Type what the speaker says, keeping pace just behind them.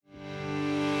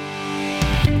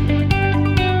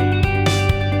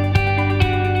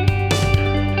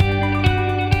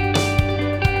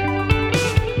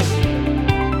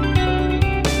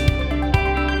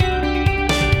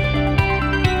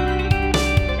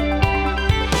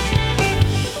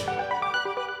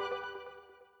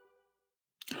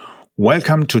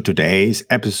Welcome to today's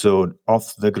episode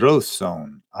of The Growth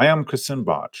Zone. I am Christian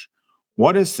Bartsch.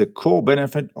 What is the core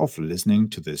benefit of listening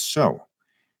to this show?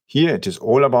 Here it is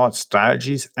all about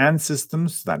strategies and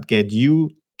systems that get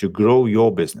you to grow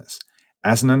your business.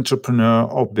 As an entrepreneur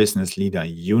or business leader,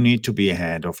 you need to be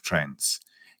ahead of trends.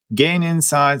 Gain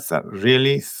insights that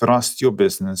really thrust your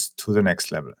business to the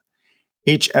next level.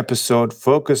 Each episode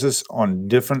focuses on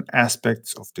different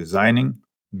aspects of designing,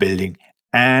 building,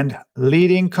 and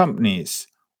leading companies.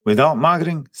 Without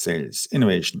marketing, sales,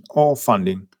 innovation, or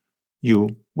funding,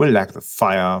 you will lack the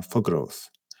fire for growth.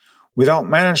 Without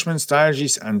management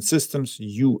strategies and systems,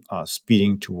 you are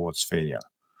speeding towards failure.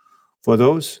 For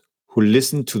those who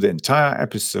listen to the entire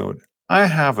episode, I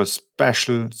have a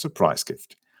special surprise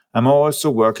gift. I'm also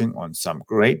working on some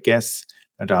great guests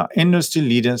that are industry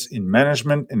leaders in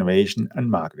management, innovation, and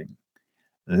marketing.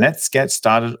 Let's get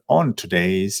started on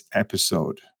today's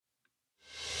episode.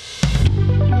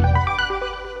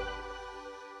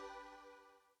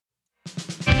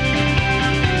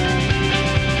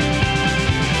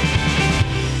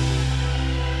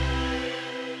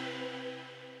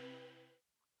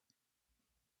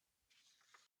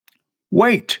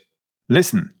 Wait,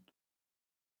 listen.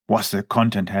 Was the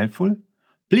content helpful?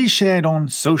 Please share it on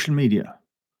social media.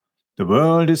 The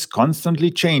world is constantly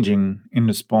changing in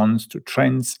response to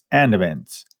trends and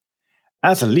events.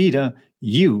 As a leader,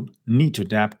 you need to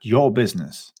adapt your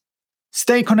business.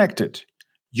 Stay connected.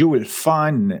 You will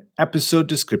find in the episode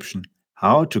description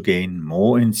how to gain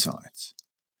more insights.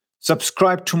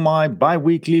 Subscribe to my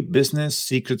bi-weekly business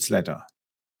secrets letter.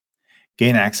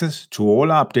 Gain access to all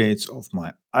updates of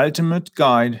my ultimate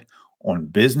guide on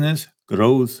business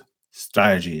growth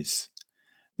strategies.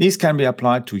 These can be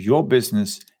applied to your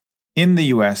business in the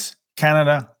US,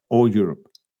 Canada, or Europe.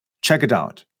 Check it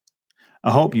out.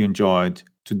 I hope you enjoyed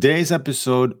today's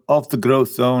episode of The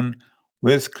Growth Zone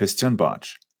with Christian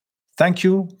Bartsch. Thank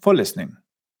you for listening.